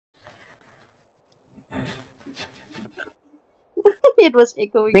It was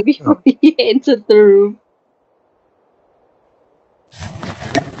echoing before he entered the room.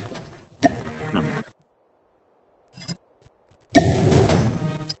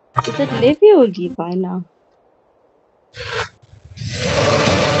 Is it Levi or Levi now?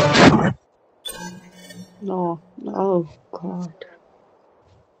 No. Oh, God.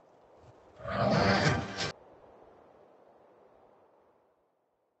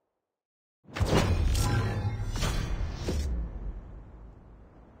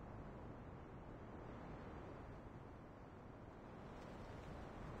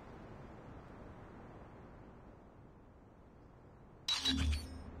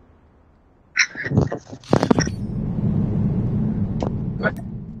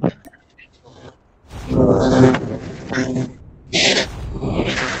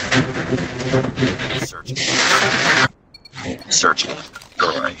 Searching.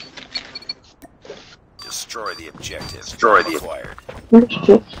 Destroy the objective. Destroy the acquired.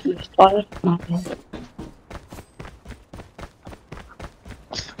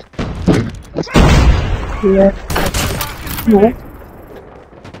 Yeah. No.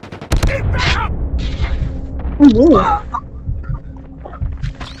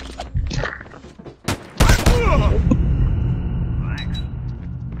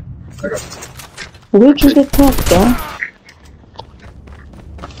 Oh, where'd you get that, though?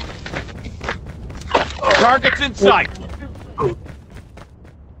 Target's in sight.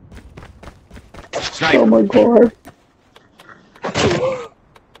 Oh my God.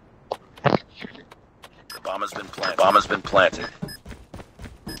 The bomb has been planted. Bomb has been planted.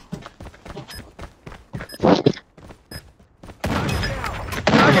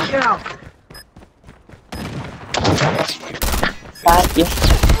 Target down. Got you.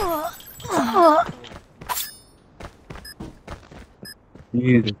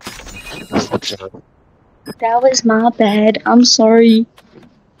 That was my bad. I'm sorry.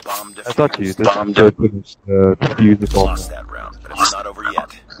 Bomb I thought you. This bomb couldn't use the bomb. lost that round, but it's not over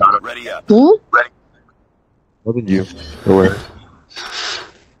yet. Ready up. Hmm? Ready. Wasn't you? Aware.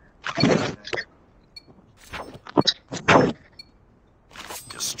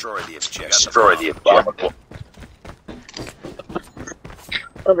 Destroy the objective. Destroy the objective.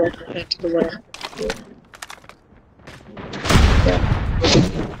 Oh, that's the way.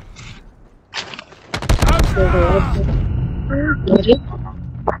 Ready?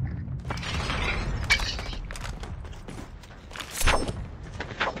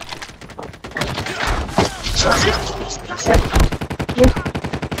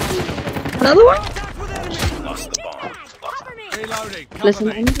 Another one? Lost the bomb. Reloading. Listen,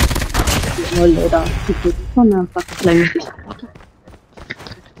 I need to more loadout. Come on, fucking play.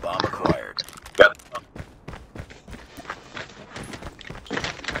 Bomb acquired. Got it.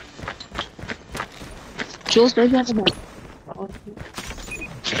 Jules, where's that about?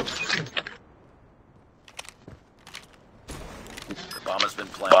 The bomb has been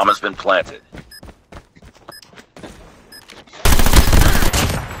planted. Bomb has been planted.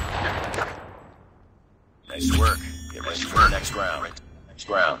 Nice work. Get ready for the next round. Next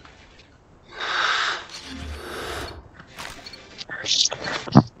round.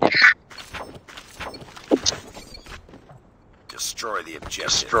 Destroy the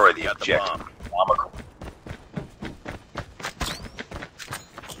objective. Destroy the objective. Bomb acquired.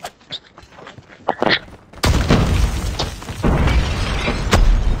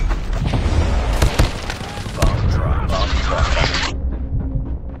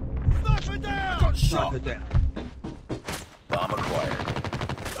 Sniper down. Bomb acquired.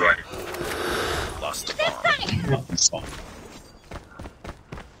 Lost the bomb.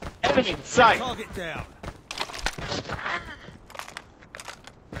 Enemy in sight. Target down.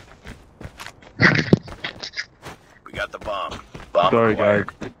 We got the bomb. Bomb Sorry,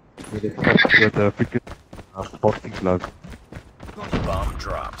 acquired. guys. With the freaking boxing glove. Bomb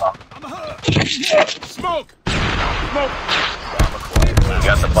dropped. I'm hurt. Smoke. Smoke. Bomb acquired. We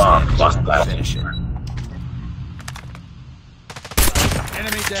got the bomb. Lost the finish it.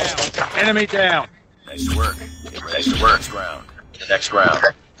 Enemy down. Enemy down. Nice work. Get ready for the next round. Next round.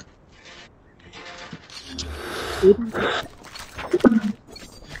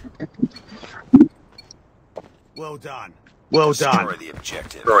 Well done. Well done. Destroy the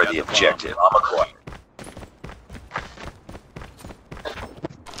objective. Destroy the objective. Bomb acquired.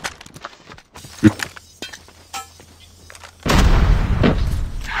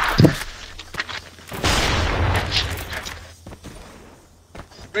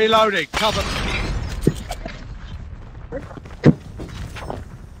 Reloading. Cover.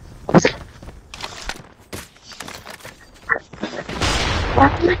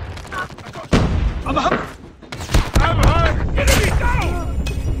 I'm hurt.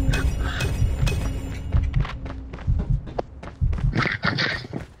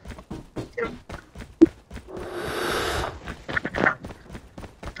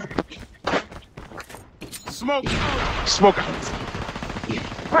 Smoke! Smoke out!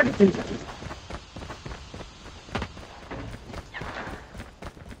 Enter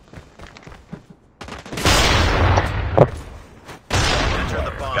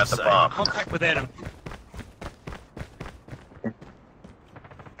the bomb. Got the bomb. Contact with enemy.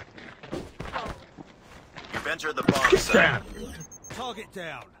 You've entered the bomb site. Target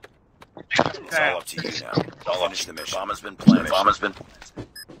down. It's all up to you now. Finish the mission. Bomb has been planted. Bomb has been planted.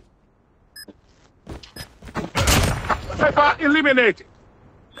 Sniper eliminated.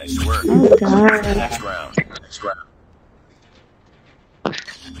 Nice work. Oh god. Next round. Next round.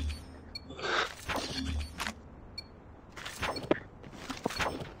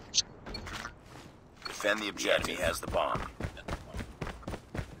 Defend the objective. He has the bomb.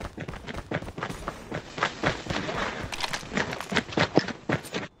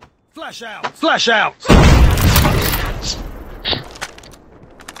 Flash out. Flash out.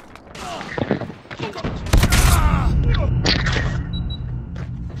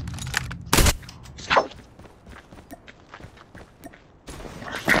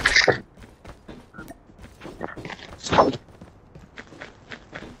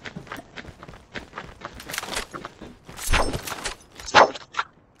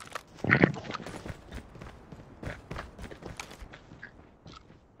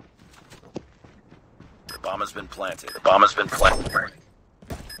 The bomb has been planted. The bomb has been planted.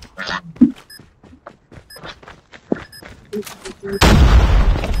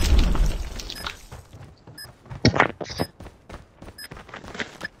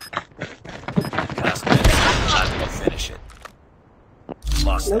 Last minute. Not gonna finish it.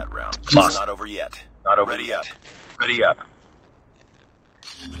 Lost that round. Lost. Not over yet. Not over yet. Ready up.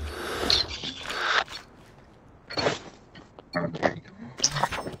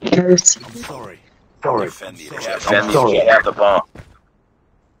 Sorry. Defend the objective. Defend the objective. Have the bomb.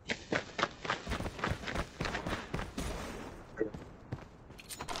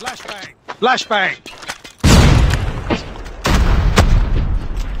 Flashbang. Flashbang.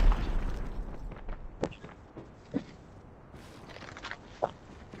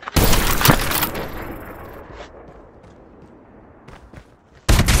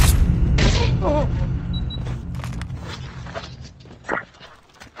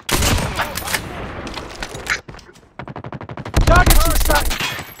 Target in sight.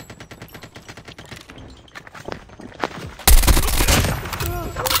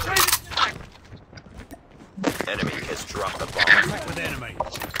 Enemy has dropped the bomb. Contact with enemy.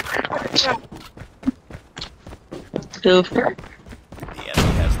 Go for it. The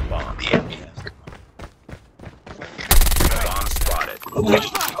enemy has the bomb. The enemy has the bomb. Bomb spotted.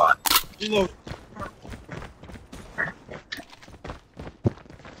 Spot. Reload.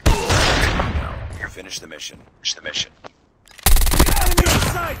 Now, finish the mission. Finish the mission. Enemy in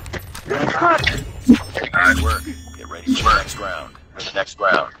sight. Nice work. Get ready for the next round. For the next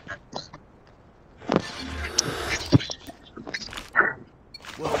round.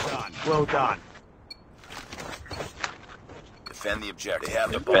 Well done. Well done. Defend the objective. They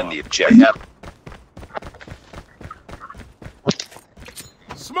have the bomb. Defend the objective. They have.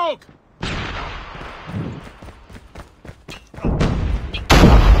 Smoke.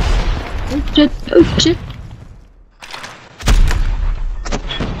 Oh shit. Oh shit.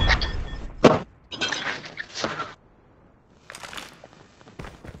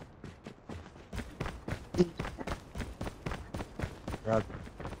 God.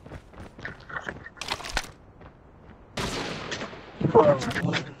 You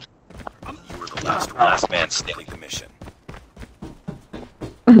were the last man standing the mission.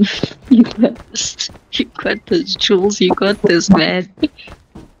 You got this. You got this, Jules. You got this, man. The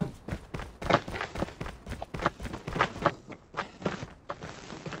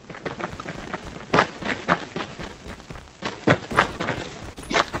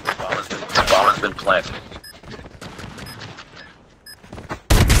bomb has been planted.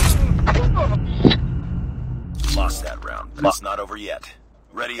 Lost that round, but it's not over yet.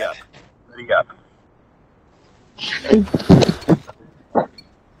 Ready up. Ready up.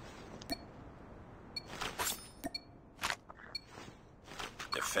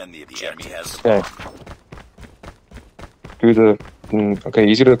 Defend the enemy has the Okay. bomb. Do the. Okay,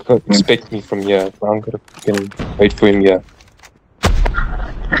 he's gonna expect me from here. I'm gonna fucking wait for him here.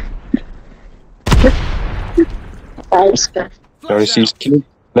 Now he sees kill.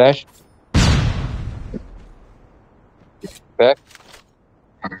 Flash. Back.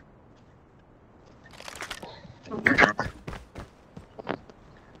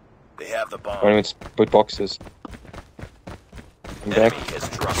 They have the bomb. When it's put boxes. I'm back. Enemy has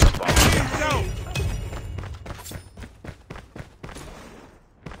dropped the bomb.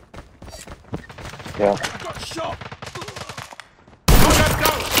 Yeah. Got shot! Go, go,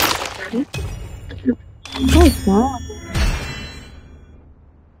 go! Oh, wow.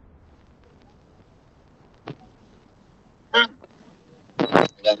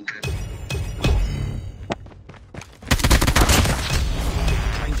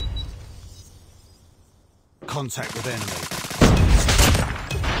 Contact with enemy.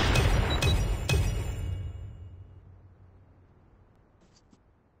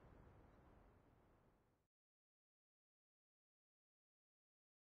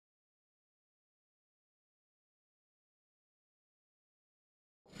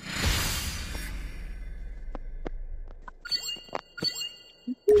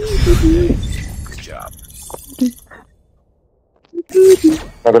 Good job.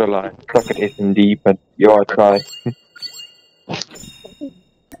 Not gonna lie, suck at S&D, but yo, I try.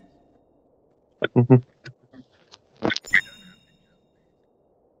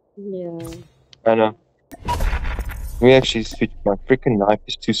 Yeah. I know. Let me actually switch. My freaking knife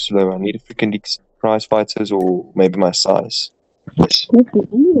is too slow. I need a freaking prize fighters or maybe my size.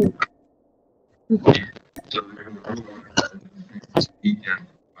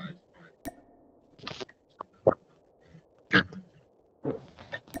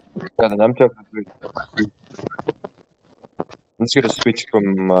 Yeah, the nunchuck is good. I'm just gonna switch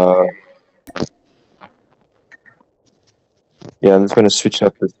from. Yeah, I'm just gonna switch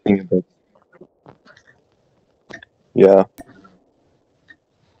up this thing a bit. Yeah.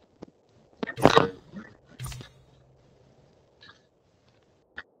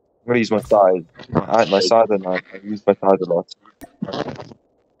 I'm gonna use my size. My size and I use my size a lot.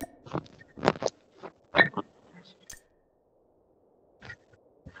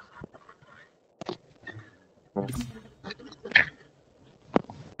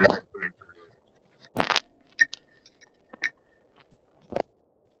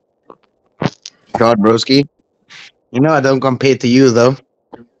 God, broski. You know I don't compare to you though.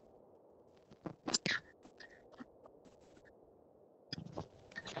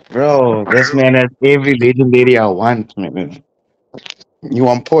 Bro, this man has every legendary I want, man. You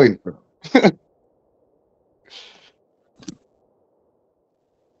on point, bro.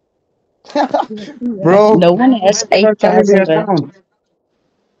 Bro, No one has you're not telling me 8,000 that rand. sound.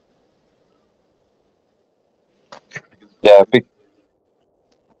 Yeah,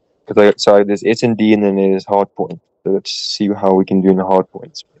 because sorry, there's S&D and then there's hard point. So let's see how we can do in the hard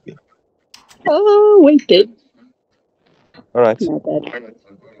points. Maybe. Oh, wait, dude. All right. My bad.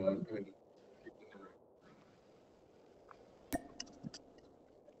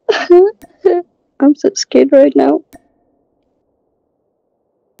 I'm so scared right now.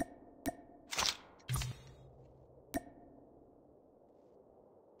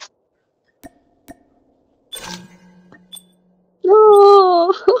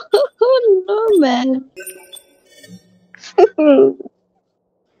 No, no, man.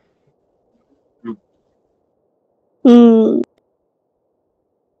 Hmm.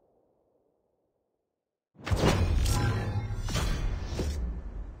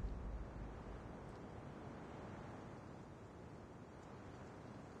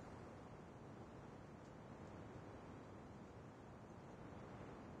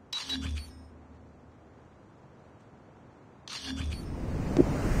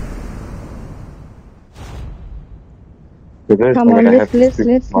 So this, Come I'm on, gonna let's have to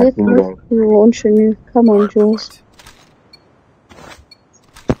switch my thing down. launch a new. Come on, Hard Jules. point.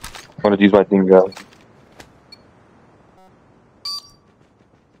 I'm gonna use my thing down.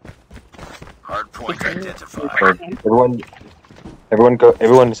 Hard point identified. So everyone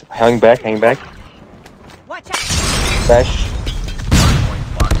hang back. Watch out! Flash. Hard point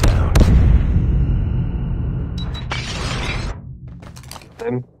locked down.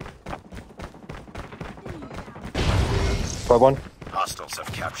 Them. By one. Hostiles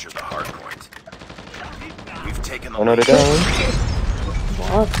have captured the hard point. We've taken the Another lead. down.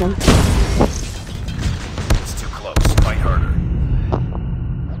 Awesome. It's too close. Fight harder.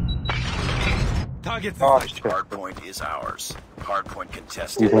 Target Oh, the shit. Hard point is ours. Hard point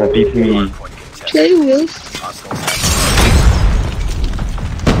contested. Using a DP. Hard point contested. Play with. Hostiles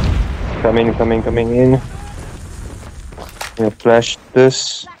have Coming in. Yeah, flash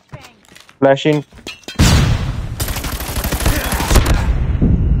this. Flashing.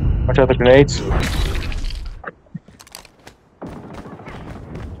 Watch out the grenades.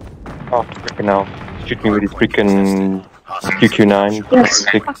 Oh, freaking now. Shoot me with his freaking QQ9. Yes,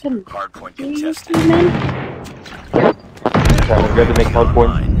 Stick. fucking. Hard point Seriously, contested. man? Okay, I'm gonna grab the next hard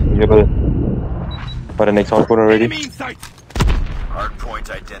point. You got the next hard point already? enemy in sight! Hard point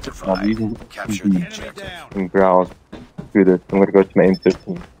I'm identified. using Capture the Enemy objective. down! and browse through this. I'm gonna go to my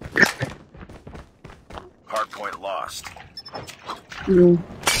M13. Hard Mm.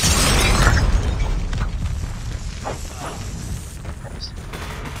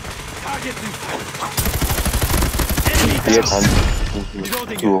 Target in sight. Enemy Here down. comes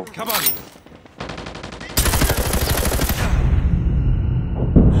Reloading two. it. Cover me.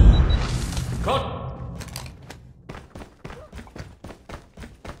 Cut.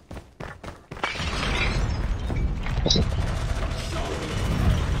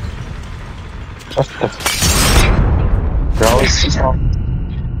 What the ground?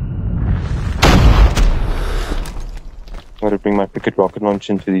 I'm gonna bring my picket rocket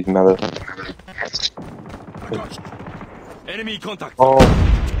launcher into these mother. Enemy contact. Oh.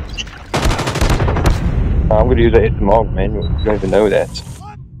 I'm gonna use the SMR, man. You don't even know that.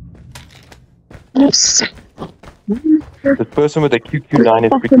 Yes. The person with the QQ9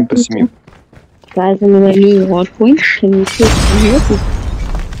 is freaking pissing me. Guys, I'm in a new hard point. Can you see me?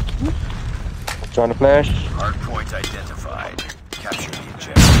 Trying to flash. Hardpoint identified. Capture the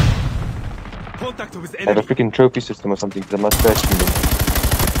objective. Contact with I have a enemy. freaking trophy system or something, because I must flash them.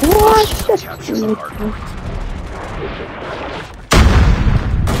 Capture the hardpoint.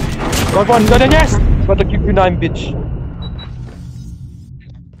 Got one, got a yes! Got the QQ9, bitch.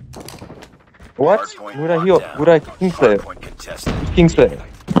 What? Hardpoint Would I locked heal? down. Would I Kingslayer? Hardpoint contested. Who's Kingslayer?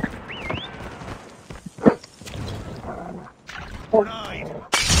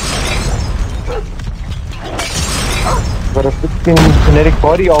 Got a freaking kinetic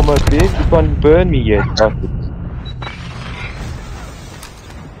body armor, bitch. You can't burn me yet. bastard.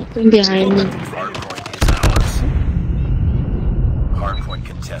 Behind me. Hardpoint is ours. Hardpoint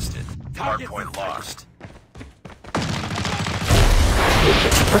contested. Hardpoint lost.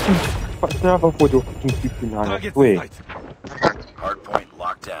 Fuck now for your fucking QQ9. I Target in swear. sight. Hardpoint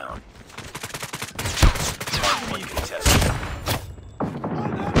locked down. Hardpoint contested.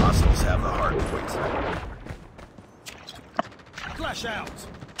 Hostiles have the hardpoint. Flash out.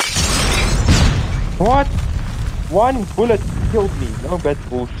 What? One bullet killed me. No, that's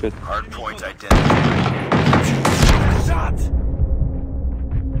bullshit. Hardpoint identified. Shot.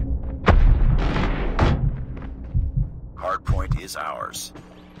 Hardpoint is ours.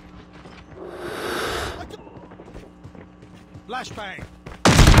 Flashbang.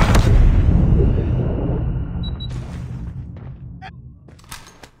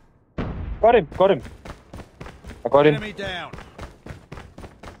 Got him, got him. I got him. Enemy down.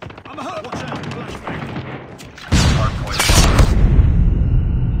 I'm hurt. Watch out. Flashbang. Hardpoint lost.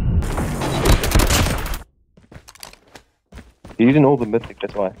 He's using all the mythic,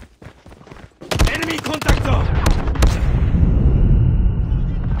 that's why. Enemy contactor.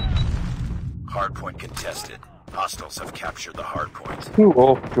 Hardpoint contested. Hostiles have captured the hardpoint. You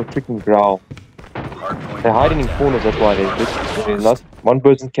off your freaking growl. Hardpoint They're hiding in locked corners, down. that's why there's not one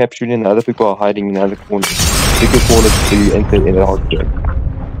person capturing and the other people are hiding in other corners. Bigger corners so you enter in a hard game.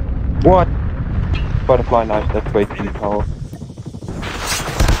 What? Butterfly knife, that's way too powerful.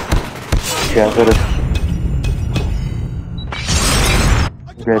 Yeah, I got it.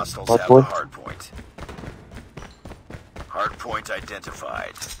 Okay, Hostiles have the hardpoint. hardpoint. Hardpoint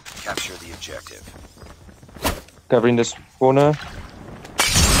identified. Capture the objective. Covering this corner.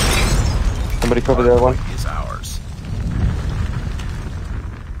 Somebody cover that one. Hardpoint is ours.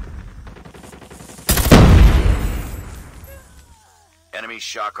 Enemy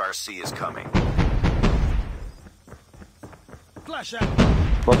shock RC is coming. Flash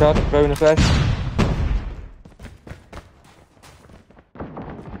out. Watch out, throwing a flash.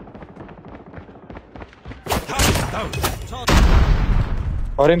 Target down.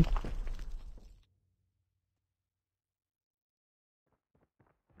 Got him.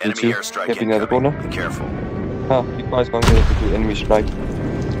 Enemy two. airstrike Get in the other incoming. corner. Be careful. Huh, you guys can't get it to do enemy strike.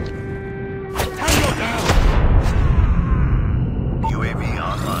 Tango down. UAV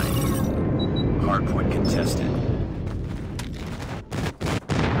online. Hardpoint contested.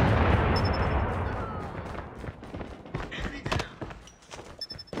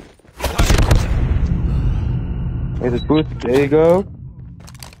 There's a boost. There you go.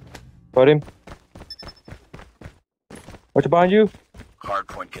 Got him. What's behind you?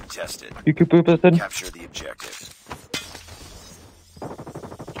 Hardpoint contested. You keep person. Capture the objective.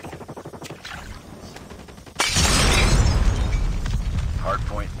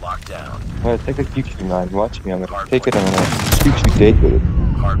 Hardpoint locked down. Alright, take a QQ9. Watch me. I'm gonna take it and I'm gonna shoot you dead with it.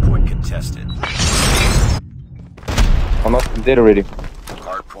 Hardpoint contested. I'm up. I'm dead already.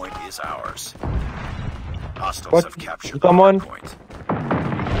 Hardpoint is ours. Hostiles What? have captured Someone? the hardpoint.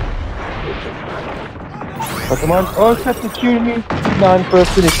 Oh, come on. Oh, it's not shooting me.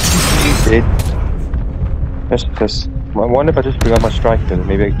 Non-person is shooting me dead. That's. I wonder if I just bring out my strike then.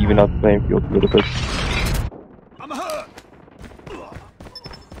 Maybe I even out the playing field a little bit. I'm hurt.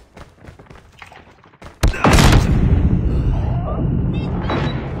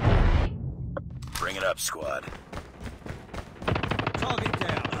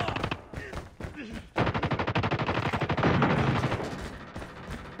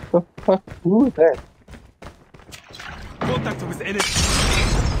 Who is that? Contact with enemy.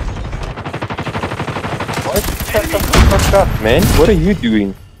 What? Shut the fuck up, man. What are you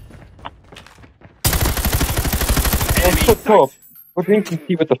doing? Oh, shut up. Go drink some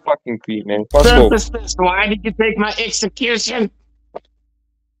tea with the fucking queen, man. Fuck off. Surface, why did you take my execution?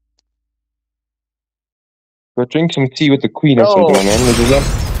 Go drink some tea with the queen or something, Bro, man. This is not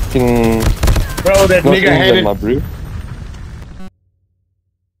fucking... bro, that Not nigga had England, it. my bro.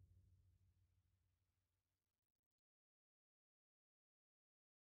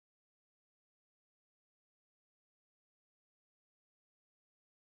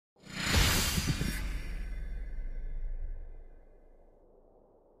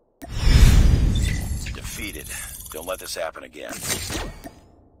 Defeated. Don't let this happen again.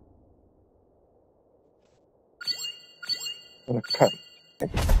 What a cunt.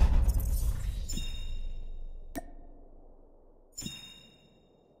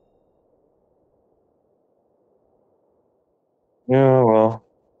 Yeah, well.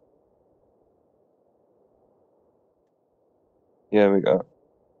 Here we go.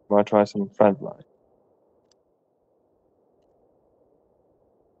 Might try some frontline.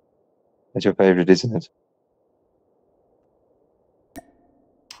 That's your favorite, isn't it?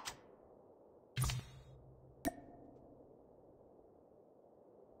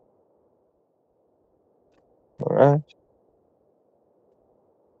 Alright.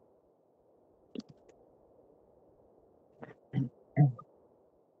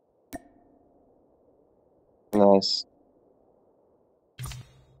 Nice.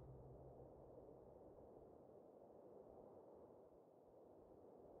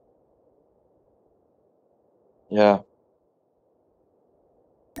 Yeah.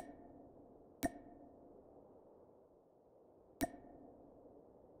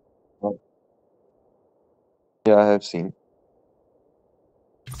 Well, yeah, I have seen.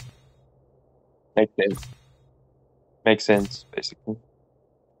 Makes sense. Makes sense, basically.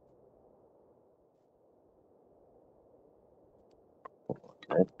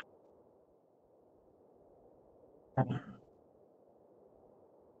 Right.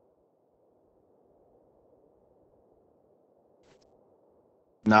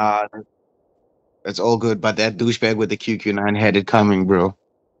 Nah, it's all good, but that douchebag with the QQ9 had it coming, bro.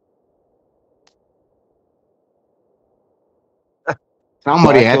 Well,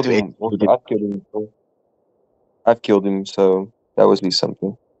 Somebody I had killed to him. execute it. I've killed him. I've killed him, so that was at least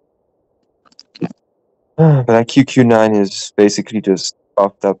something. But that QQ9 is basically just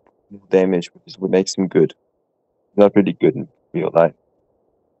buffed up damage, which is what makes him good. Not really good in real life.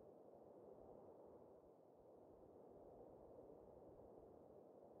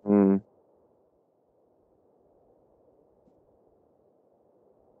 Hmm.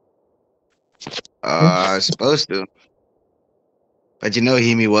 Supposed to. But you know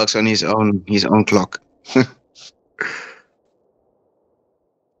him, he works on his own clock.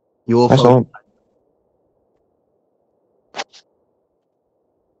 He will I saw him.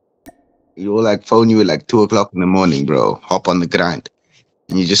 he will like phone you at like 2 o'clock in the morning, bro. Hop on the grind.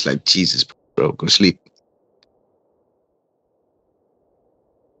 And you're just like, Jesus, bro, go sleep.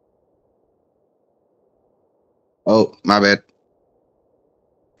 Oh, my bad.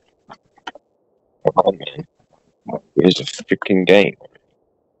 Come on, man. Where's the freaking game?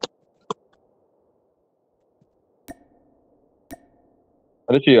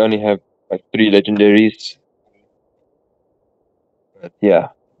 I literally only have like 3 legendaries. But yeah,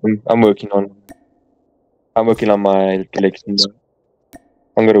 I'm working on. I'm working on my collection. Though.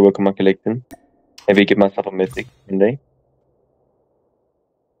 I'm gonna work on my collection. Maybe get myself a mythic one day.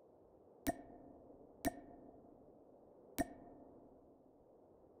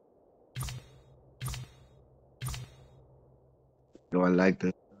 Do I like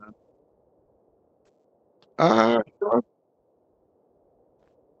this? Sure.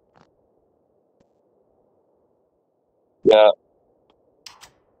 Yeah.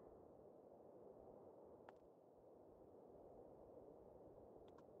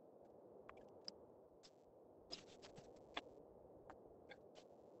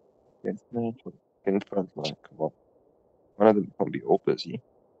 Yes, man. In front, like, come on. One of them can be all busy.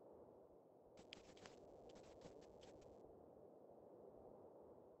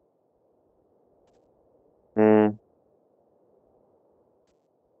 Hmm.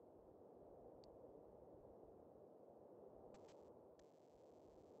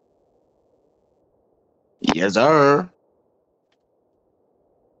 Yes, sir.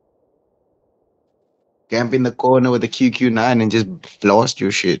 Camp in the corner with the QQ9 and just blast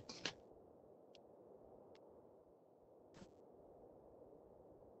your shit.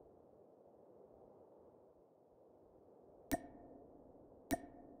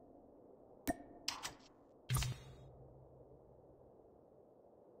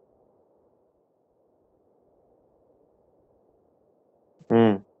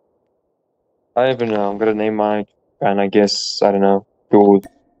 I don't know. I'm gonna name my fan, I guess. I don't know. George,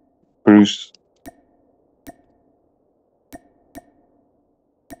 Bruce.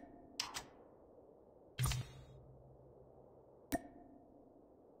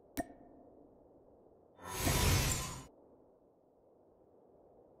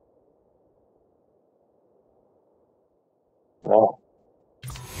 Oh,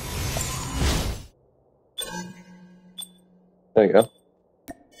 there you go.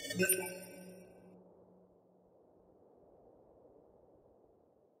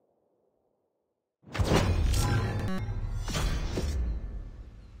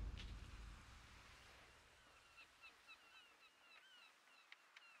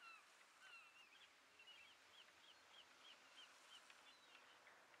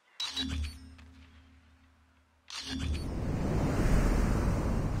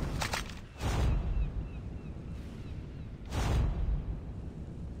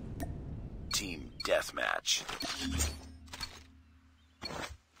 Team deathmatch.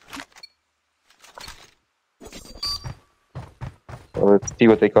 So let's see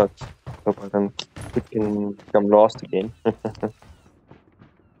what they got. Hope I can freaking come last again.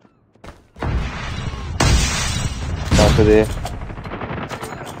 After there.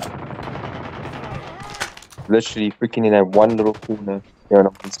 Literally freaking in that one little corner here on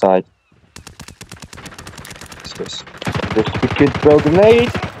one side. This freaking throw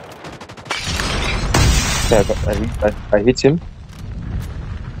grenade! Yeah, I hit him.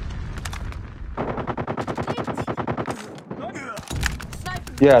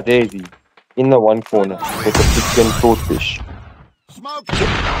 Yeah, Daisy. In the one corner with the freaking swordfish. Smoke.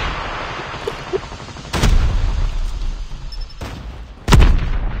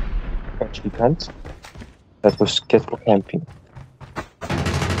 Actually can't. That was kettle camping.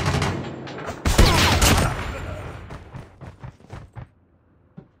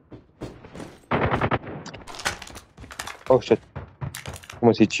 Oh shit.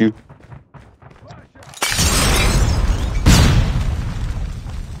 Almost hit you.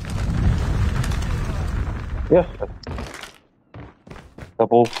 Yeah.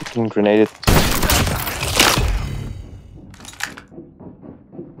 Double freaking grenaded.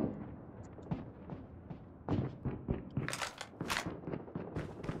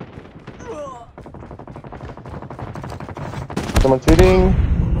 Someone's hitting.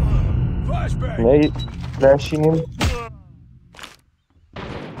 Flashbang. Grenade. Flashing him.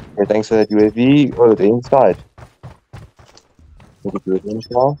 Okay, thanks for that UAV. Oh, they're inside. Maybe do it in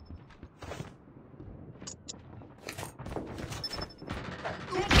now.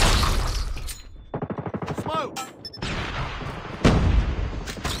 Smoke.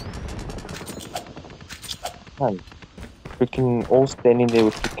 Man, freaking all standing there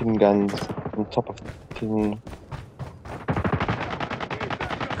with freaking guns on top of freaking.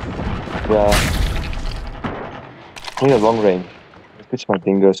 Yeah. I need a long range. I'll pitch my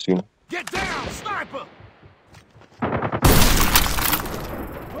dingo soon. Get down, sniper.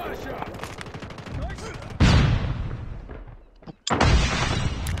 Fire shot.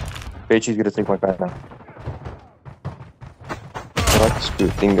 Bechi's gonna take my guy now. Alright, screw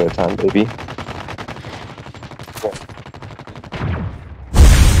dingo time, baby. Yeah.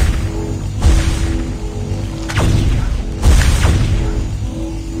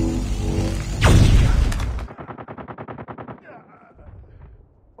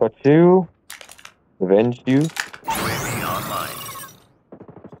 Got you. Revenge you. UAV online.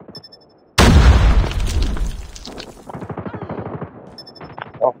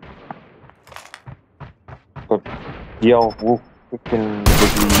 Oh. Got yo, wolf freaking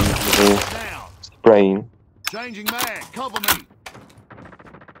little Down. spraying. Changing mag. Cover me.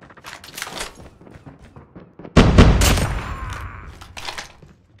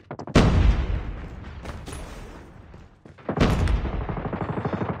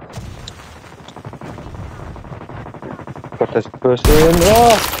 Got this person.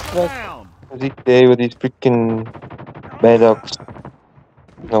 Oh! Down. Is he there with his freaking maddox?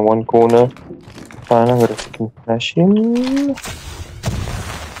 In one corner. Fine, I'm gonna freaking flash him.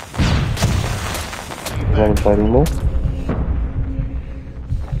 He's not inside anymore.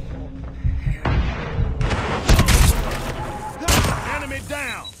 Enemy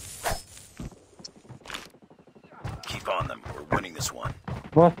down. Keep on them. We're winning this one.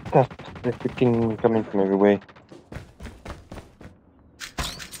 What the? They're freaking coming from everywhere.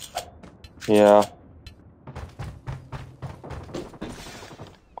 Yeah.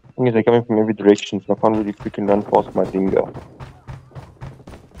 Thing is, they're coming from every direction, so I can't really freaking run past my dingo.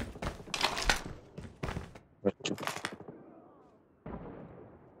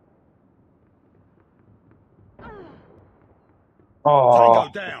 Oh,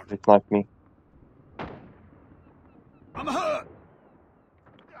 Tango down. they sniped me. I'm hurt.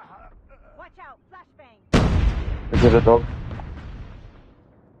 Watch out, flashbang. Is it a dog?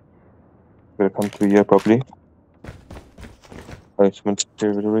 Gonna come through here probably. Oh, someone's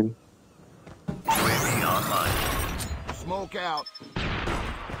here already. UAV online. Smoke out.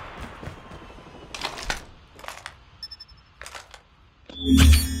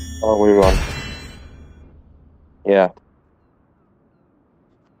 Oh, we're on. Yeah.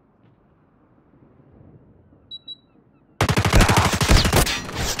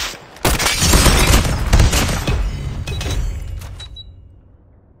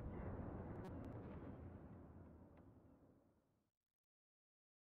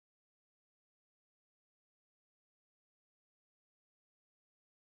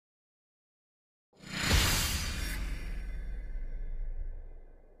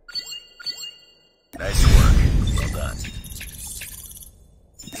 Nice work. Well done.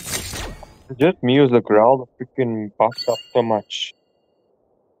 It's just me who's the growl freaking buffed up so much.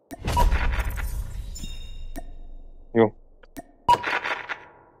 Yo.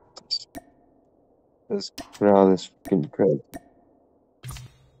 This growl is freaking crazy.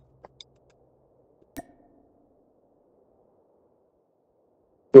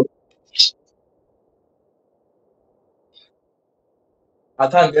 I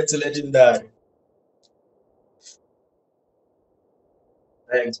can't get to legendary.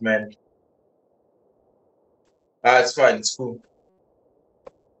 Thanks, man. It's fine. It's cool.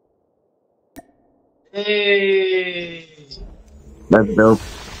 Hey. That's dope.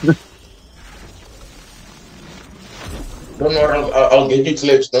 Don't worry. I'll get you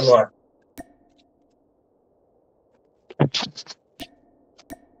clips. Don't worry.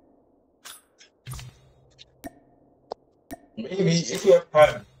 Maybe if you have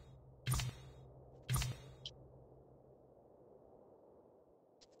time.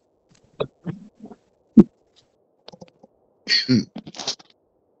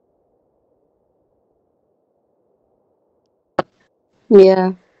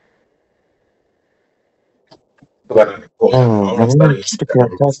 Yeah. Oh, I'm not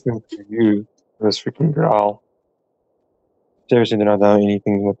freaking talking to you. This freaking growl. Seriously, they're not doing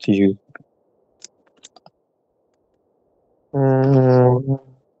anything up to you.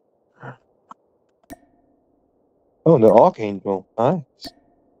 Oh, the Archangel. Nice.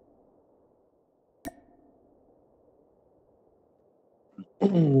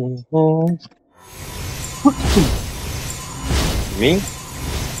 Me?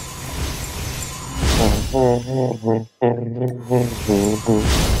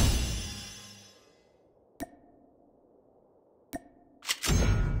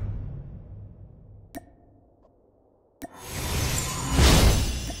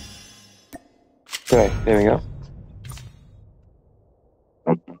 Okay, there we go.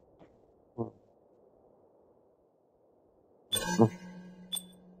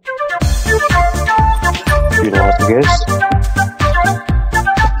 You know what to guess?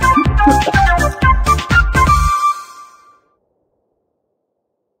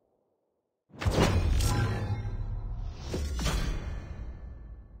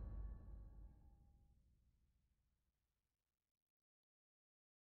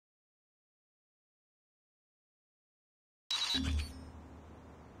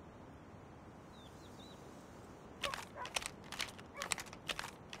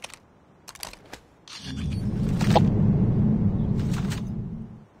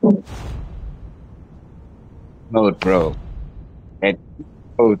 Mode, bro. Head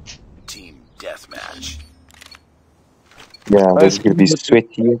mode. Team deathmatch. Yeah, this is gonna be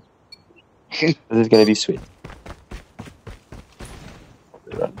sweaty. This is gonna be sweet.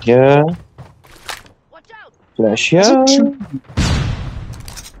 Yeah. Watch out. Flash here.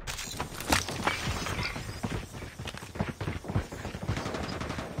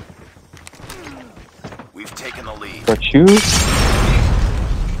 We've taken the lead. Got you.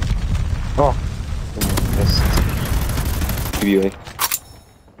 Oh. Yes. Give you a.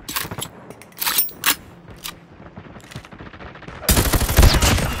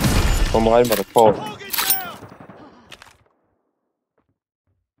 Kom rein, motherfucker.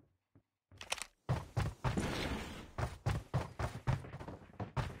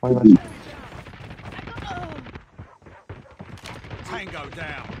 Target down. Tango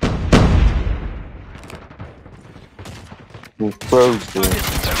down. You froze, dude.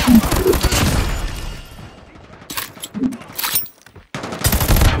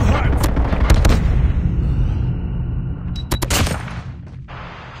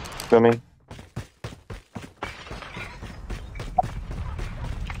 Coming.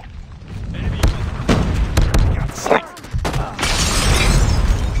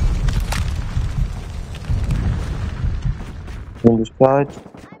 side.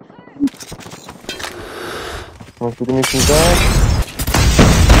 Want to do anything back?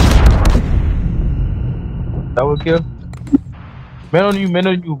 Double kill. Man on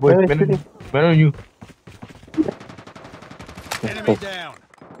you, boys. Hey, Man on shooting. you. Man on you. Enemy down.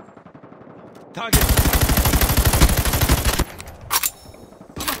 Target.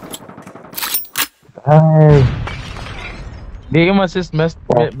 Hey. The aim assist messed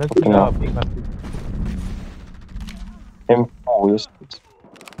me fucking hell. up. Aim assist. M4, yes.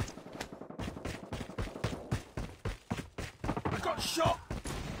 I got shot.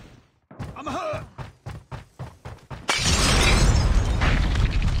 I'm hurt.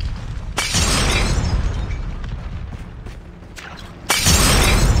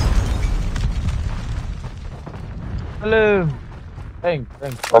 Hello. Thanks.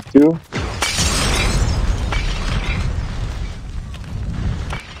 Got you.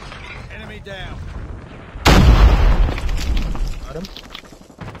 Enemy down. Got him.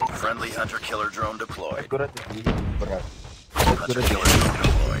 Friendly hunter-killer drone deployed. Good at this. Good Hunter-killer drone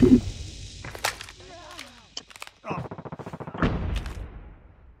deployed.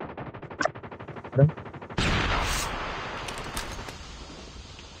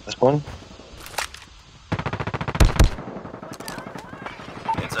 This one.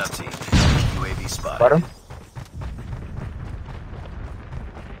 Heads up, team. UAV spotted. Got him.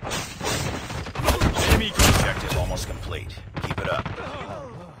 Enemy objective almost complete. Keep it up.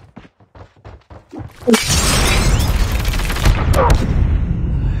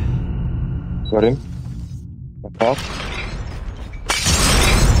 Got him. Back out.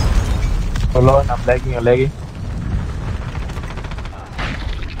 Hold on. I'm lagging.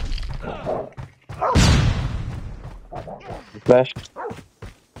 Flash.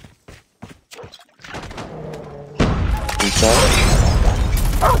 Inside.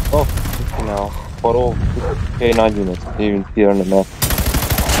 Oh, fucking hell. For all K9 units, even here on the map.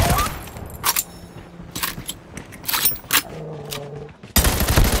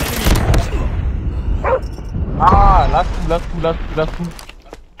 Last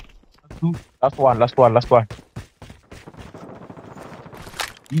two. Last one.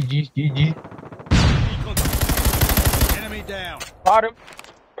 GG. Enemy down. Got him.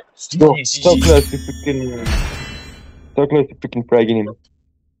 So close to freaking fragging him.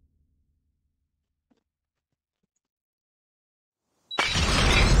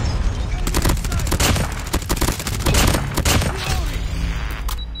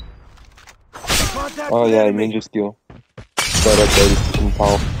 Contact Oh with yeah, enemy. ninja skill. That upgrade is freaking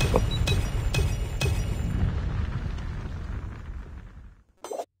powerful.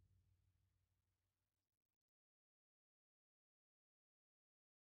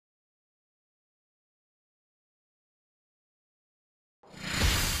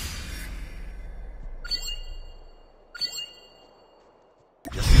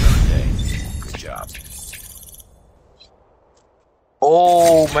 Just another day. Good job.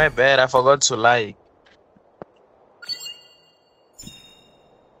 Oh, my bad. I forgot to like.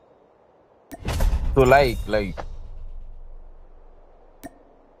 So like.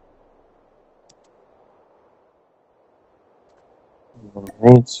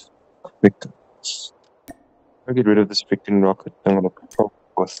 Right. Quick. I'll get rid of this freaking rocket. I'm gonna go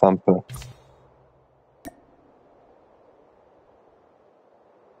for Thumper.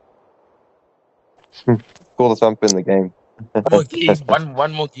 Call the Thumper in the game. Okay,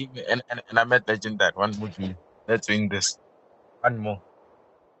 one more game, and I'm at legend that one more game. Let's win this. One more.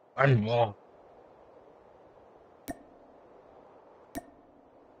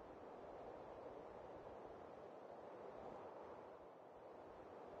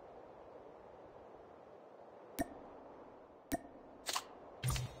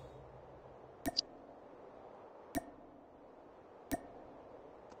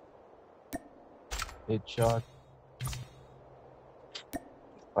 Headshot.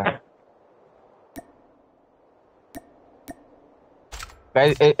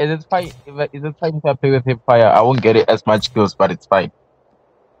 Guys, is it fine? Is it fine if I play with hip fire? I won't get it as much kills, but it's fine.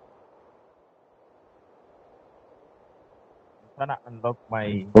 I'm trying to unlock my.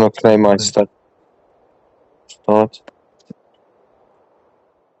 I'm gonna claim my start. Alright.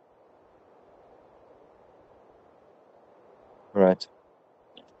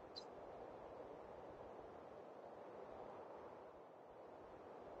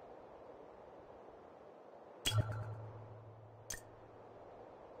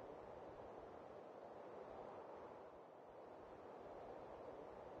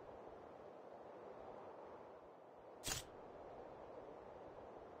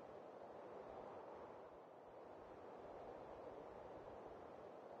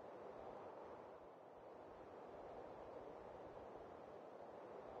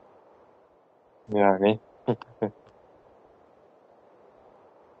 Yeah, I mean.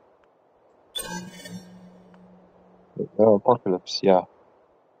 Oh, apocalypse, yeah.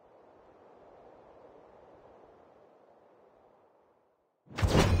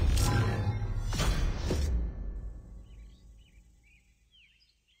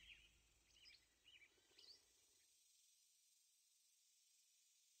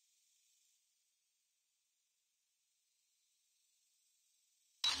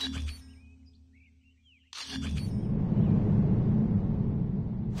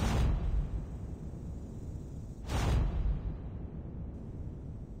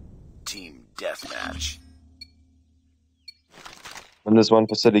 Team deathmatch. And there's one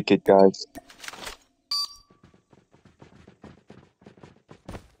facility kit, guys.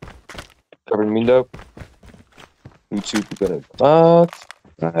 Covering window. YouTube, we got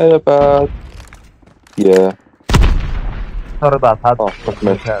about. Yeah. Sorry about that. Oh, fuck,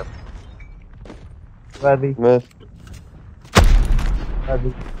 myth. Ready? Myth.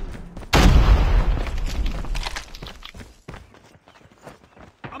 Ready?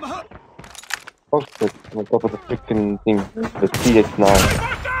 I'm hurt. Oh, shit. On top of the freaking thing. The TX9.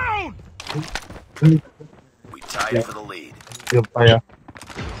 Down! We tied for the lead. Your fire.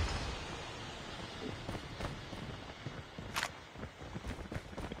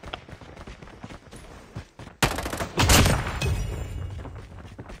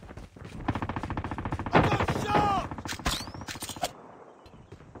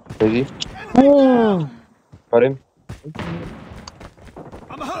 Crazy. Got him.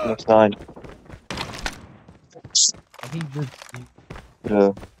 I'm hurt. Next 9. I think this.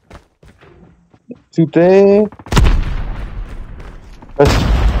 Yeah. Soup there.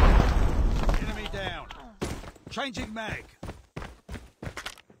 Enemy down. Changing mag.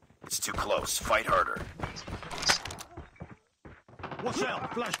 It's too close. Fight harder. Watch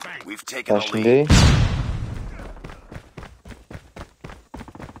out. Flashbang. We've taken the Flashing lead. there.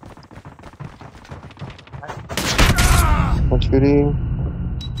 One shooting.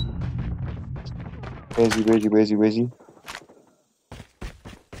 Where's he?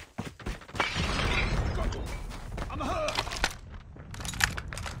 I'm hurt.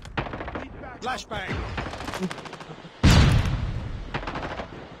 Flashbang.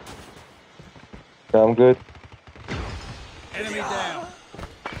 Yeah, I'm good. Enemy down.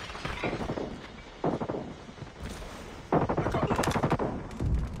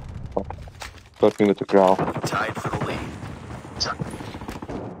 Got me with the growl. Tied for the lead.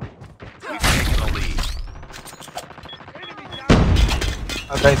 We've taken the lead.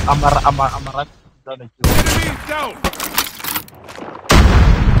 Guys, I'm a right down the queue. Enemy down.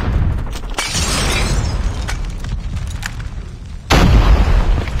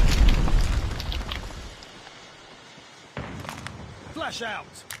 Flash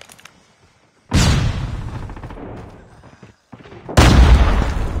out.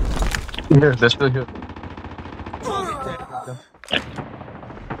 Here, they're still here.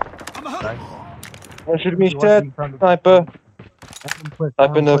 I'm hurt. Oh, shoot me, shit. Sniper.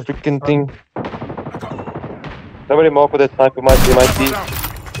 Sniper in the freaking thing. Somebody mark with that sniper might be.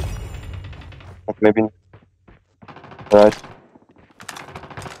 Okay, maybe. Alright.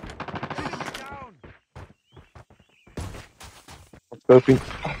 Scoping.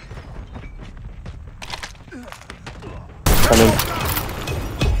 Coming.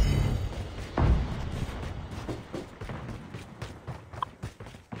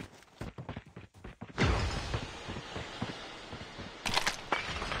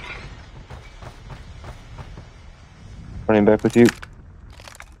 Running back with you.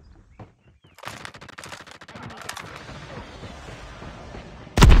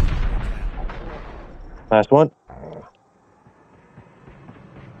 Last one.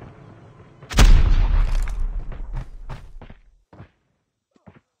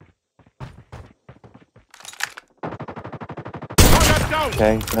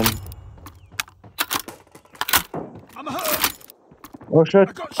 Okay, done. I'm hurt. Oh shit.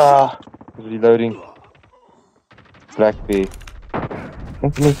 Reloading. Black Bay.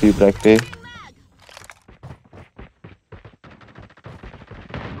 What can I do, Black Bay?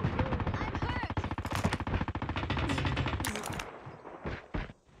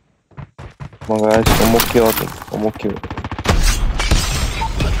 Come on guys, one more kill I think. One more kill.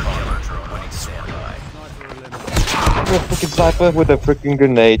 Oh, freaking sniper with a freaking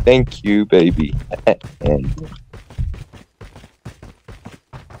grenade. Thank you, baby.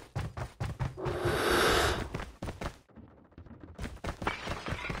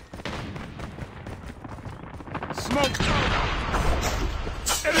 Smoke.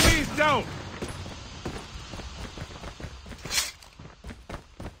 Enemies down.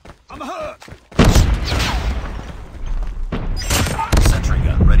 I'm hurt.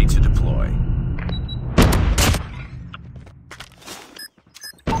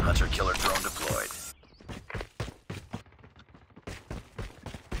 Hunter-killer drone deployed.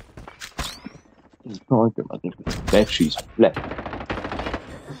 Oh, I think the battery's flat.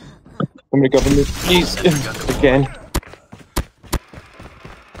 Come here, government, please, if I can.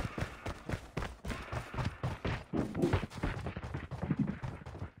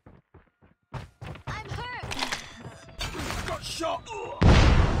 I'm hurt. Got shot.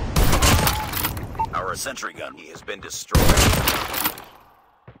 Our sentry gun has been destroyed.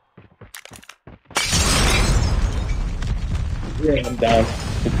 Yeah, I'm down.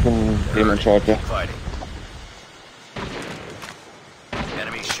 It's been Demon Charger. Keep fighting.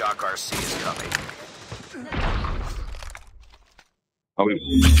 Enemy shock RC is coming. Oh, wait.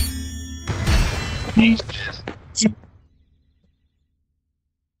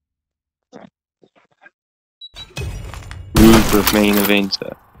 Rules of main events.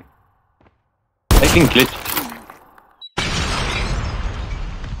 They can glitch.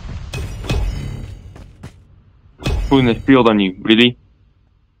 Putting the field on you, really?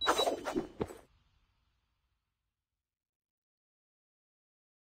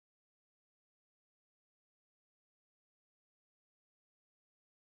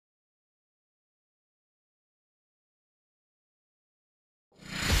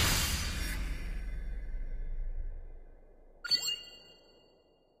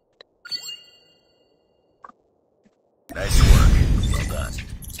 Nice work. Well done.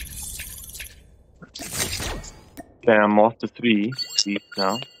 Okay, I'm Master 3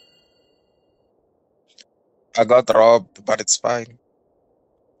 now. I got robbed, but it's fine.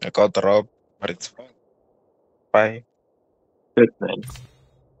 I got robbed, but it's fine. Fine. Good, man.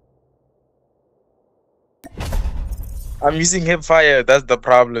 I'm using hip fire. That's the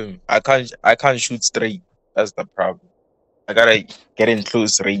problem. I can't shoot straight. That's the problem. I gotta get in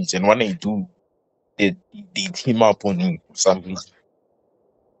close range, and when I do, they team up on me for some reason.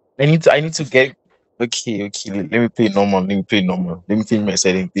 I need to get okay. Let me play normal. Let me play normal. Let me change my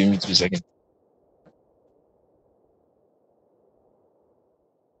settings. Give me 2 seconds.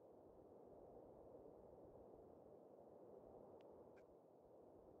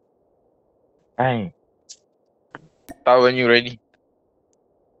 Fine. Start when you're ready.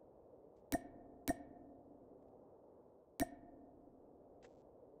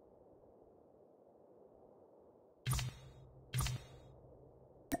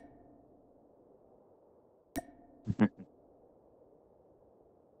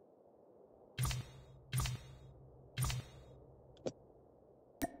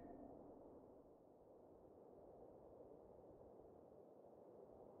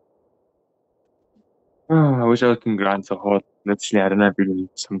 I wish I can grind so hard. Literally, I don't have really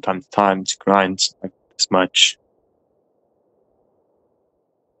sometimes time to grind like this much.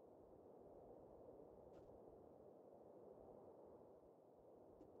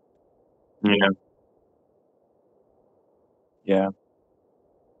 Yeah. Yeah.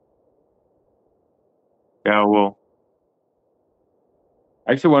 Yeah, well.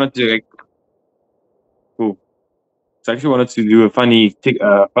 I actually wanted to like cool. So I actually wanted to do a funny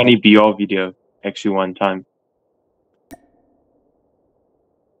BR video actually one time.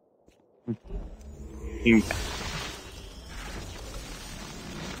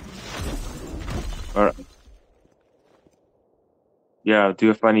 Alright. Yeah,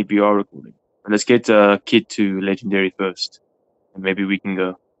 do a funny BR recording. But let's get Kid to Legendary first. And maybe we can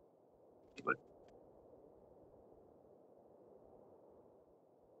go.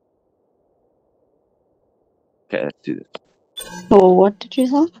 Okay, let's do this. Oh, what did you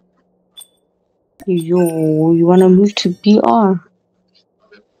say? You wanna move to BR?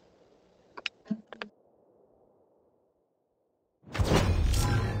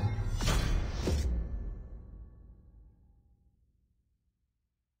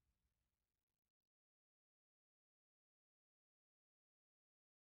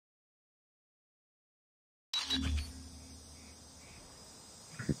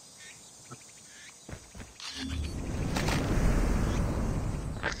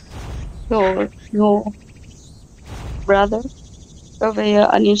 Your brother over here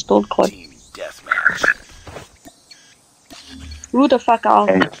uninstalled COD. Team deathmatch. Who the fuck out?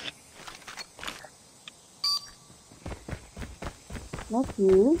 Okay. Not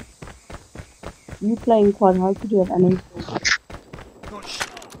you. You playing COD, how could you have uninstalled? Got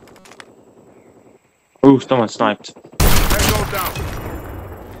shot. Oh, someone sniped. Tango down.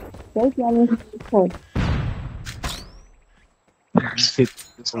 Where's the uninstalled COD?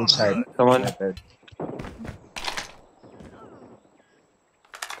 This whole side. Someone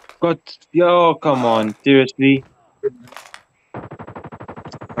got yo, come on, seriously.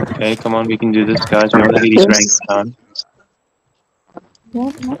 Okay, come on, we can do this, guys. We want to get these ranks done. Oh,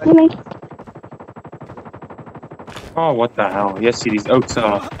 what the hell? Yes, these oaks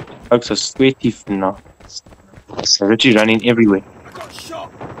are sweaty for now. They're literally running everywhere. I got shot.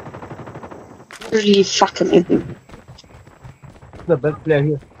 Really fucking everywhere. The best player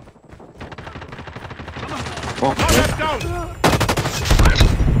here. Oh, yeah. Let's go.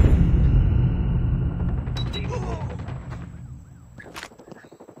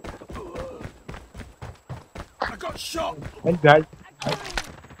 I got shot. And guys.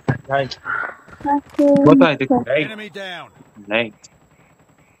 What I did today? Enemy down. Night.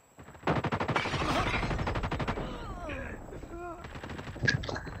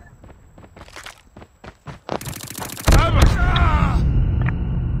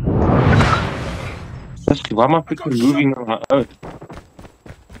 Why am I freaking moving on my own?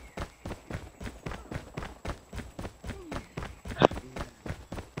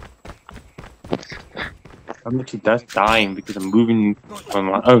 I'm literally just dying because I'm moving on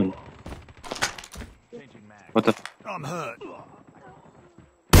my own. What the? I'm hurt.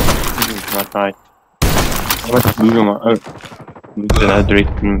 Not right. I'm just moving on my own. Move to another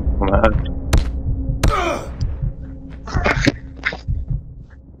direction on my own.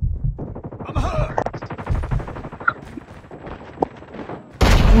 I'm hurt.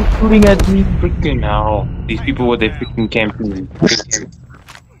 Who's shooting at me? Freaking hell. These people with their freaking camping.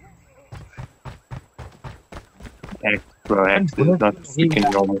 Bro, X is not freaking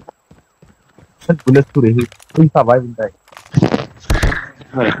normal. Bullets to the head. We survive in that.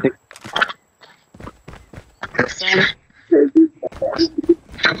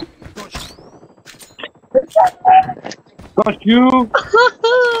 Got you!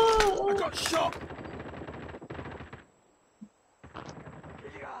 I got shot.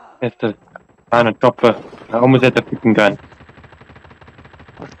 That's the kind of chopper. I almost had the freaking gun.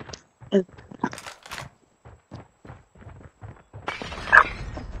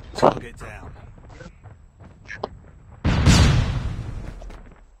 Target down.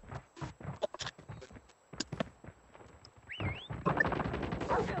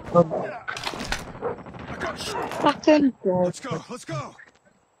 I got shot. Fucking Let's go. Let's go.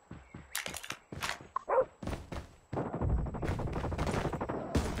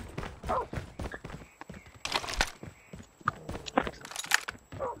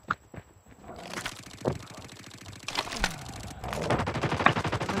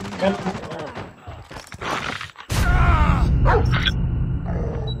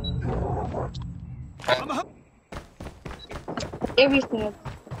 everything.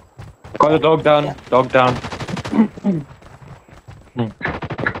 Got the dog down. Dog down.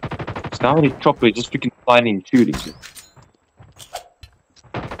 So how many choppers just freaking flying and shooting?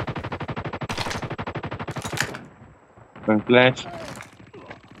 Going flash.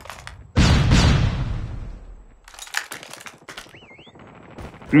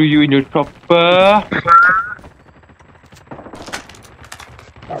 Screw you in your chopper.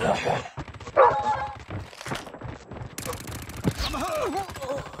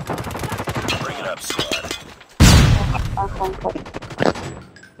 Bring it up, squad.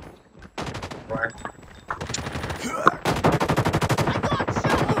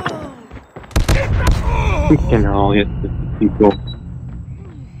 Freaking hell, yes, people.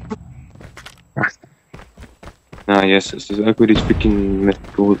 Ah, yes, this is ugly. This freaking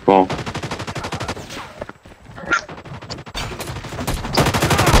mythical ball.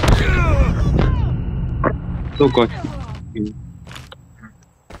 Still got you.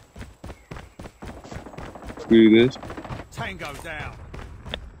 Screw this. Tango down.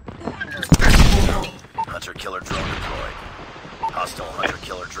 Hunter killer drone deployed. Hostile hunter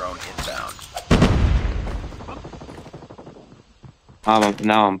killer drone inbound.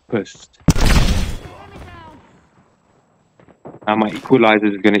 Now I'm pissed. Now my equalizer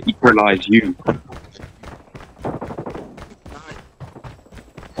is gonna equalize you.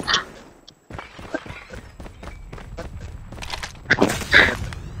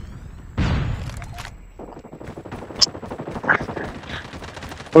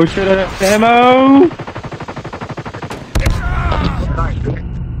 Oh shit, I have ammo!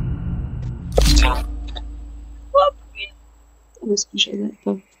 I was appreciate that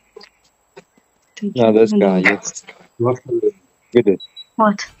though. Thank No, you. this guy, yes. Goodness.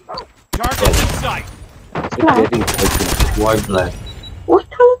 What? Target in sight. It's getting fucking wide black. What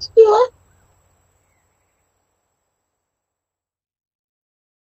can't you like?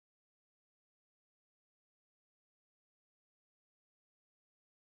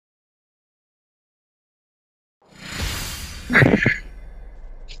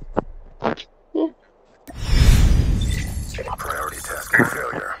 Priority tasking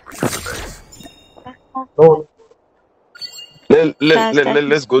failure. Return to base. No.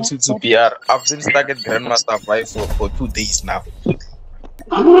 let's go to PR. I've been stuck at Grandmaster 5 for 2 days now.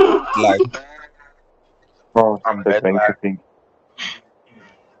 Like, Oh, I'm that's bad, man. interesting.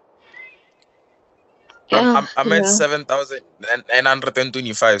 I'm at Yeah.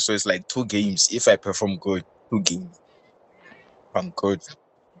 7,925, so it's like 2 games. If I perform good, 2 games. I'm good.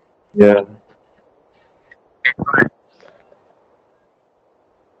 Yeah.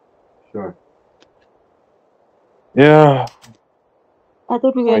 Sure. Yeah. I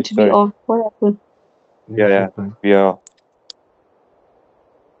thought we were going Right, to be sorry. off. What happened? Yeah.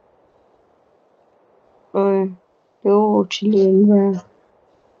 Oh, you're chilling. Yeah.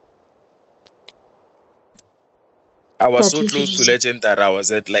 I was so Bloody close to lazy. legend that I was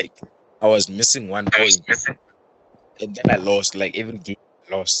missing 1 point, and then I lost. Like every game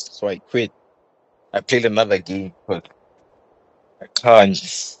I lost, so I quit. I played another game, but I can't.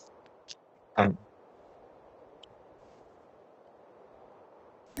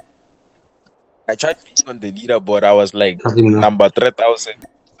 I tried being on the leaderboard. I was like number 3,000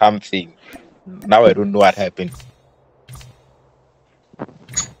 something. Now I don't know what happened.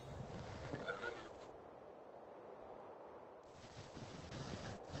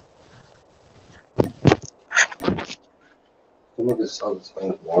 Some of this sounds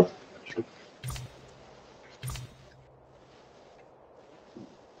kind of warm.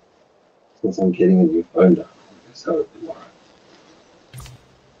 Since I'm getting a new phone now, that's how it tomorrow.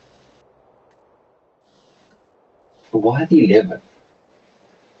 But why the 11?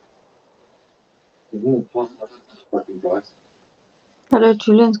 Isn't it past fucking price? Hello,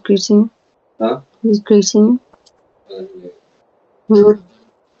 Julian's greeting. Huh? He's greeting. Yeah. Mhm.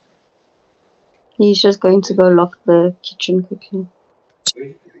 He's just going to go lock the kitchen quickly. Where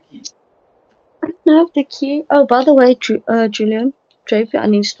did you put the key? I don't have the key. Oh, by the way, Julian, Draper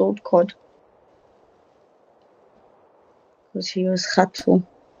uninstalled COD because he was hurtful.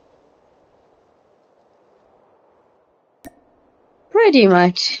 Pretty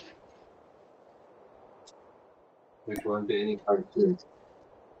much. Which won't be any time soon.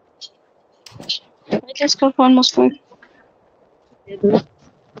 Let's go for one more smoke.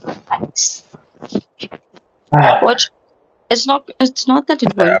 What? It's not that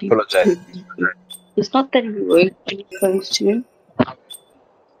it I won't be. apologize. It's not that it won't be going soon.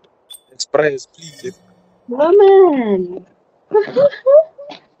 Express, please. No, man.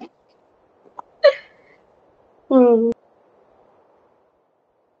 Hmm.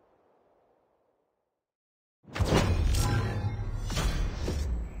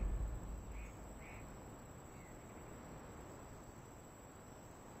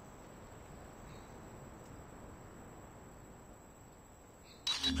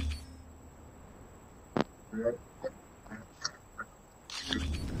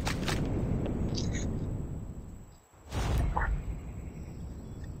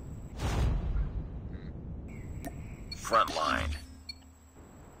 Front line.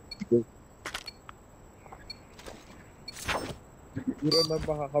 You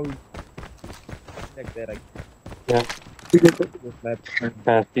remember how we like that? Yeah.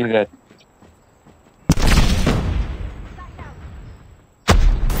 I see that.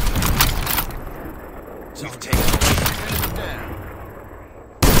 We've taken the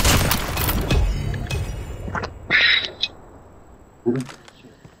lead.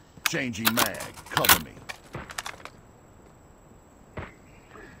 Changing mag. Cover me.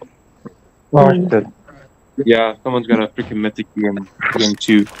 Oh shit. Yeah, someone's got a freaking mythic game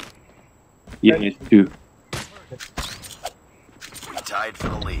 2. Yeah, it's 2. We tied for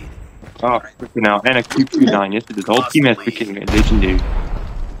the lead. Oh, freaking hell. And a Q29. Yes, the whole team has freaking legendary.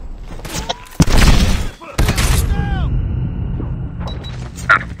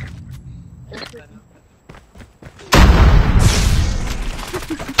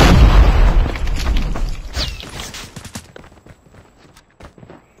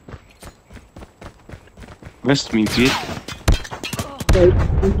 Missed me, bitch.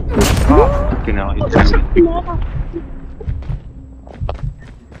 Oh, freaking hell. He's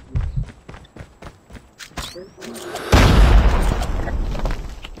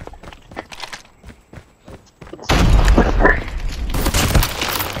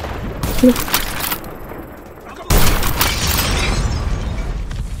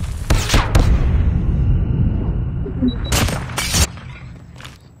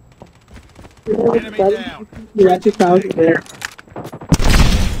Enemy down.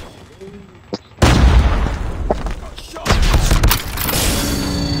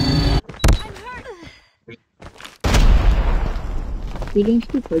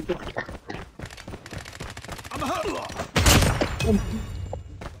 I'm hurt.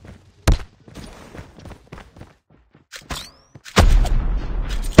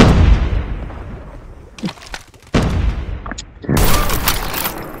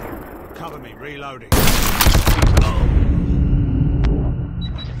 Reloading.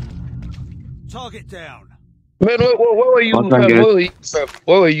 Target down. Man, where were you, Well done, fam? guys. Where were you, fam?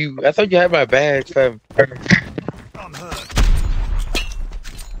 Where were you? I thought you had my bag, fam. I'm hurt.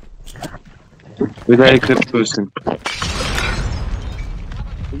 Where's that exit person?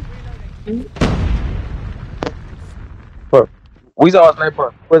 Where's our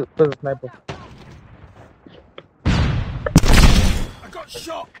sniper? Where's the sniper? I got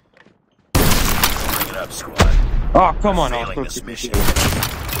shot. Bring it up, squad. Oh, come on. I was Failing so this freaking mission.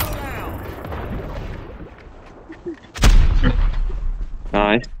 Down.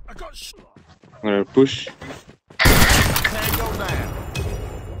 nice. I got shot. I'm gonna push. Tango down.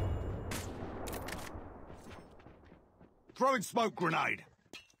 Throwing smoke grenade.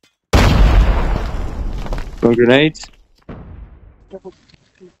 Throw grenades.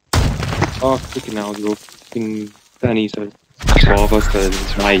 Oh, freaking hell, bro. Freaking Danny, so. Lava, so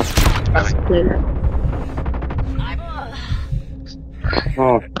nice.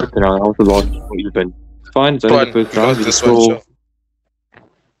 Oh, freaking hell, that was the last one even. It's fine, it's only the first round. We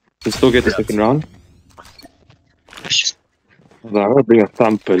can still get the second round. I'm gonna bring a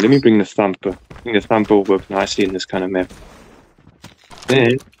thumper. Let me bring the thumper. I think the thumper will work nicely in this kind of map.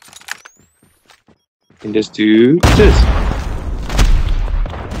 Then, you can just do this.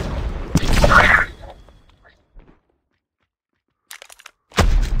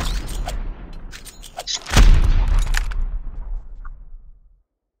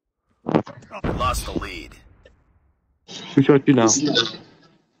 Lost the lead. Who shot you now?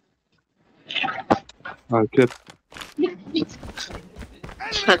 Oh, clip.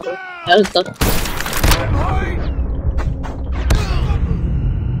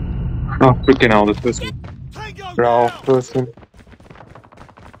 Oh, freaking hell, this person. Tango Growl down. person.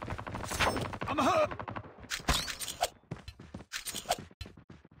 I'm hurt.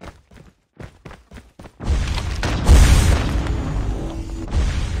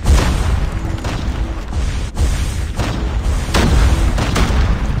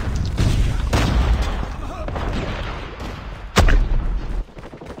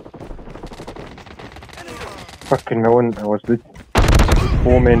 Fucking no one. I was with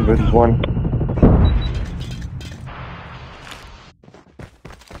 4 men versus 1.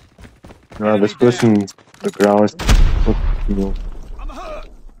 No, this person, the growl is. You know. I'm hurt.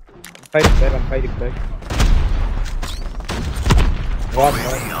 I'm fighting back. One.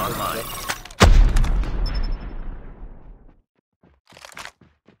 Online.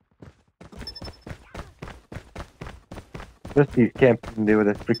 Just he's camping there with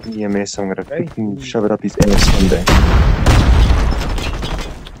a freaking EMS. I'm gonna freaking shove it up his ass one day.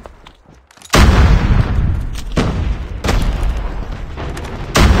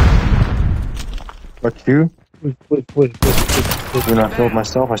 Got you? When I killed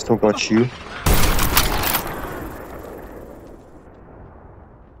myself, I still got you.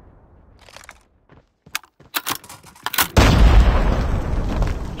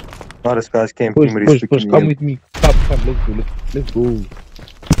 Oh, this guy's camping with his freaking Come with me. Come, let's go.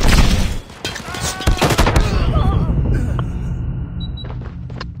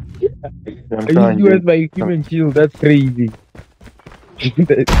 I'm I trying use you as to. my human shield. That's crazy.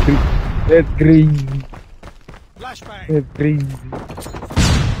 That's crazy. Flashbang. That's crazy.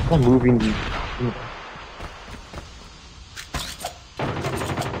 I'm moving.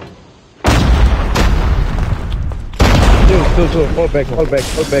 So, fall back.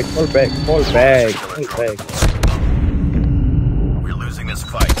 We're losing this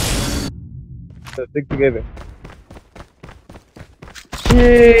fight. So, stick together.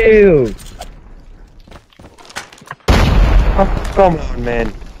 Chill. Oh, come on,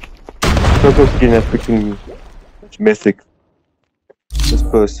 man. Purple skin is freaking mythic. This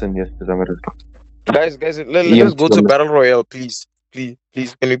person, yes, I'm gonna. Guys, let's go to Battle Royale, please. Please.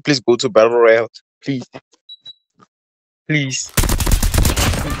 Can we please go to Battle Royale? Please. Okay,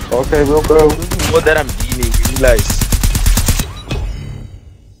 we'll go. This is what that I'm dealing, you realize.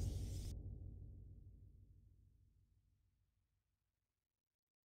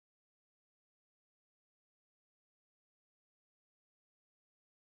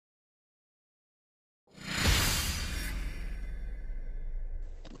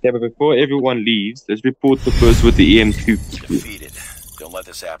 Yeah, but before everyone leaves, let's report the person with the EM2. Defeated. Don't let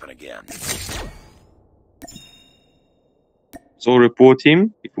this happen again. So report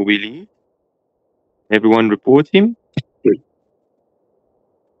him before we leave. Everyone report him.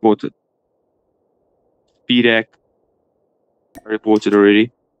 Reported. Speedak. I reported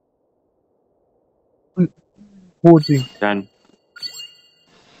already. Reporting. Done.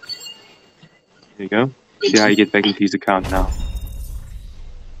 There you go. See how you get back into his account now.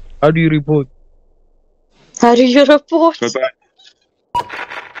 How do you report? How do you report? Goodbye.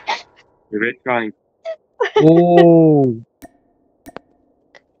 Red crying. Oh,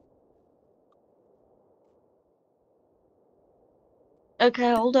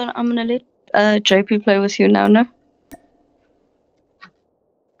 Okay, hold on. I'm gonna let JP play with you now, no?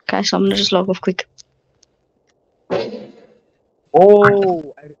 Okay, so I'm gonna just log off quick.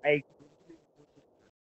 oh! I